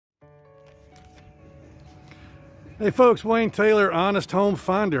Hey folks, Wayne Taylor, Honest Home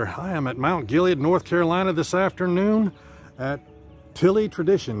Finder. I am at Mount Gilead, North Carolina this afternoon at Tillery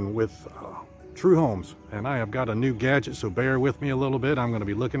Tradition with True Homes. And I have got a new gadget, so bear with me a little bit. I'm going to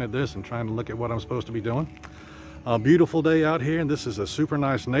be looking at this and trying to look at what I'm supposed to be doing. A beautiful day out here, and this is a super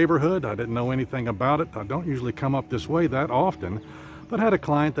nice neighborhood. I didn't know anything about it. I don't usually come up this way that often, but I had a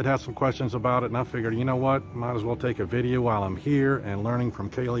client that had some questions about it, and I figured, you know what, might as well take a video while I'm here and learning from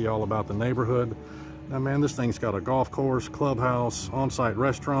Kaylee all about the neighborhood. Now man, this thing's got a golf course, clubhouse, on-site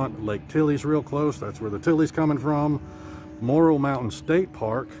restaurant, Lake Tillery's real close, that's where the Tillery's coming from, Morrow Mt State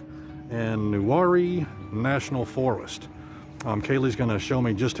Park, and Unharrie National Forest. Kaylee's gonna show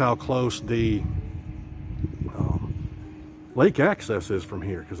me just how close the lake access is from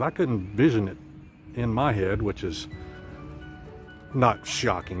here, because I couldn't vision it in my head, which is not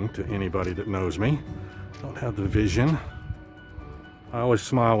shocking to anybody that knows me. Don't have the vision. I always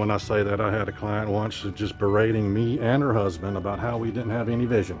smile when I say that. I had a client once just berating me and her husband about how we didn't have any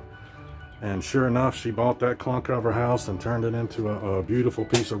vision. And sure enough, she bought that clunk of her house and turned it into a beautiful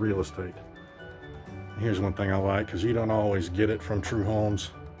piece of real estate. Here's one thing I like, because you don't always get it from True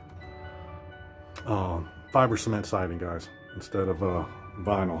Homes. Fiber cement siding, guys, instead of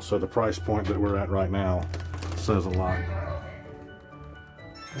vinyl. So the price point that we're at right now says a lot.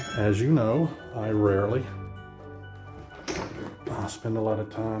 As you know, I rarely spend a lot of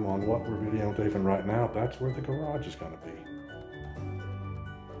time on what we're videotaping right now. That's where the garage is going to be.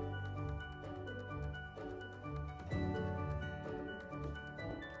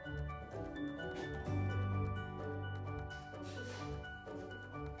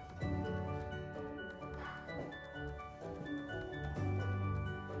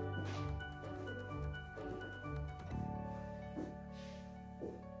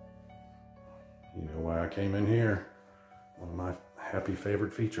 You know why I came in here? One of my happy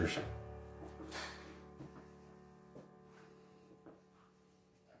favorite features.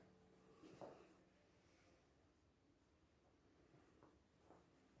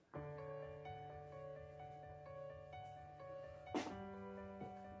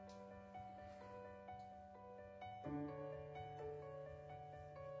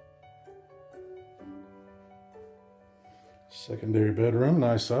 Secondary bedroom,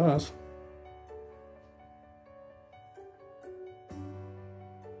 nice size.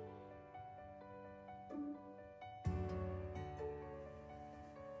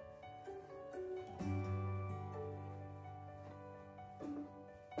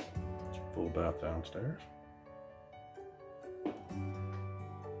 Full bath downstairs.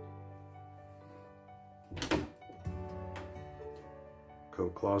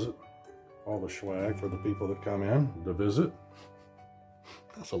 Coat closet. All the swag for the people that come in to visit.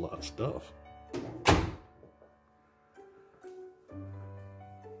 That's a lot of stuff.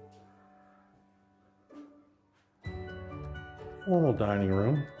 Formal dining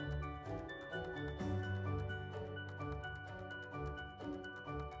room.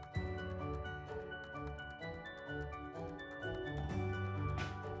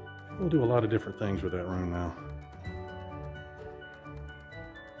 We'll do a lot of different things with that room now.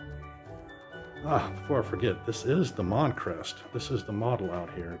 Before I forget, this is the Montcrest. This is the model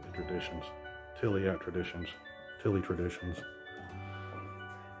out here at the Traditions. Tillery Traditions. Tillery Traditions.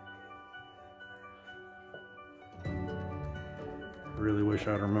 Really wish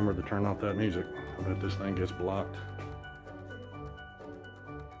I'd remembered to turn off that music. I bet this thing gets blocked.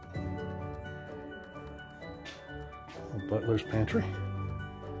 Butler's pantry.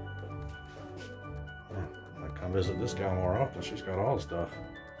 I come visit this gal more often. She's got all the stuff.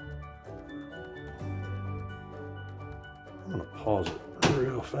 I'm gonna pause it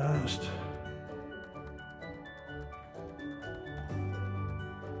real fast.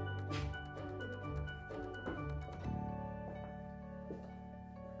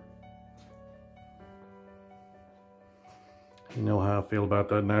 You know how I feel about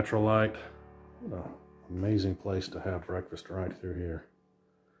that natural light. What an amazing place to have breakfast right through here.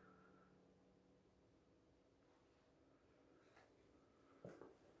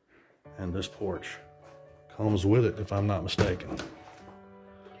 And this porch comes with it, if I'm not mistaken.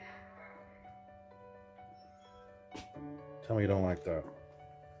 Tell me you don't like that.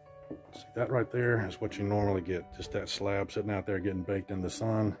 See, that right there is what you normally get. Just that slab sitting out there getting baked in the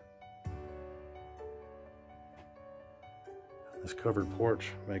sun. This covered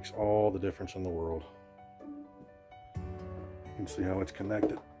porch makes all the difference in the world. You can see how it's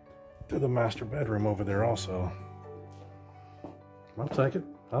connected to the master bedroom over there also. I'll take it.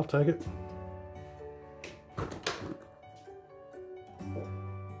 I'll take it.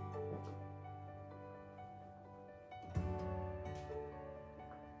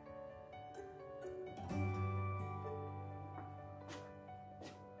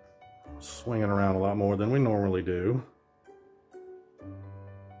 swinging around a lot more than we normally do.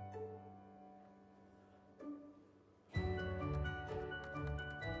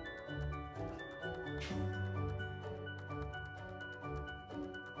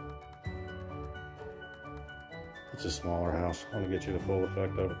 It's a smaller house. I want to get you the full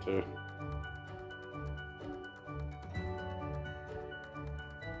effect of it too.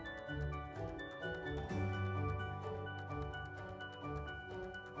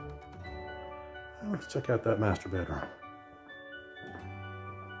 Let's check out that master bedroom.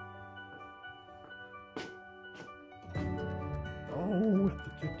 Oh, with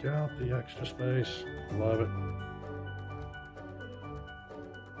the kick out, the extra space. Love it.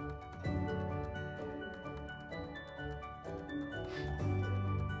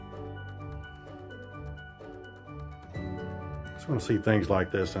 Just want to see things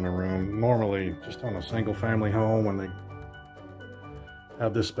like this in a room. Normally, just on a single family home, when they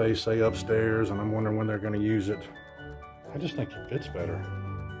have this space, say upstairs, and I'm wondering when they're going to use it. I just think it fits better.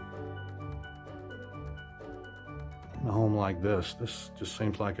 In a home like this just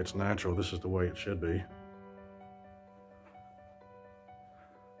seems like it's natural. This is the way it should be.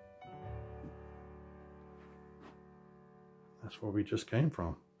 That's where we just came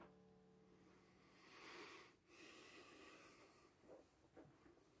from.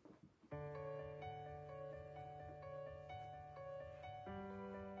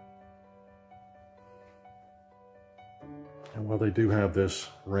 And while they do have this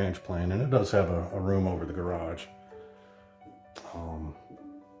ranch plan, and it does have a room over the garage,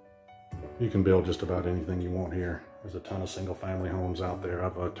 you can build just about anything you want here. There's a ton of single family homes out there.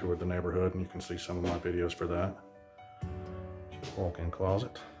 I've toured the neighborhood, and you can see some of my videos for that. Walk-in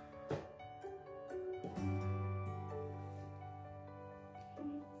closet.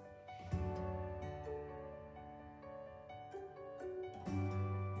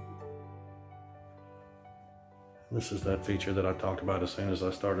 This is that feature that I talked about as soon as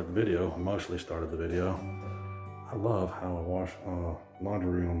I started the video, emotionally started the video. I love how a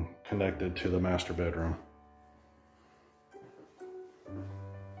laundry room connected to the master bedroom.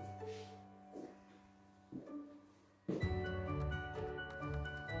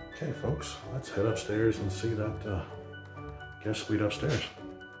 Okay, folks, let's head upstairs and see that guest suite upstairs.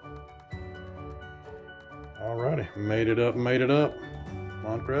 Alrighty, made it up,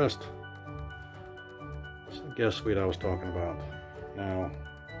 Montcrest. It's the guest suite I was talking about. Now,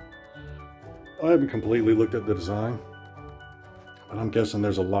 I haven't completely looked at the design, but I'm guessing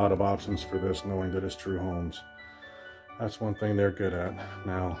there's a lot of options for this, knowing that it's True Homes. That's one thing they're good at.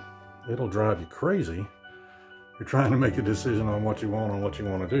 Now, it'll drive you crazy. You're trying to make a decision on what you want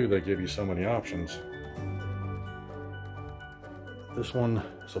to do. They give you so many options. This one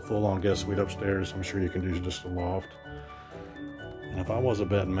is a full-on guest suite upstairs. I'm sure you can do just a loft. And if I was a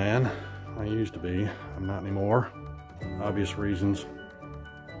betting man, I used to be, I'm not anymore, obvious reasons.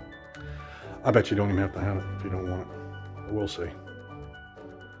 I bet you don't even have to have it if you don't want it, but we'll see.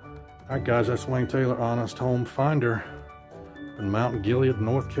 Alright guys, that's Wayne Taylor, Honest Home Finder in Mount Gilead,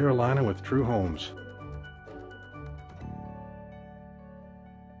 North Carolina with True Homes.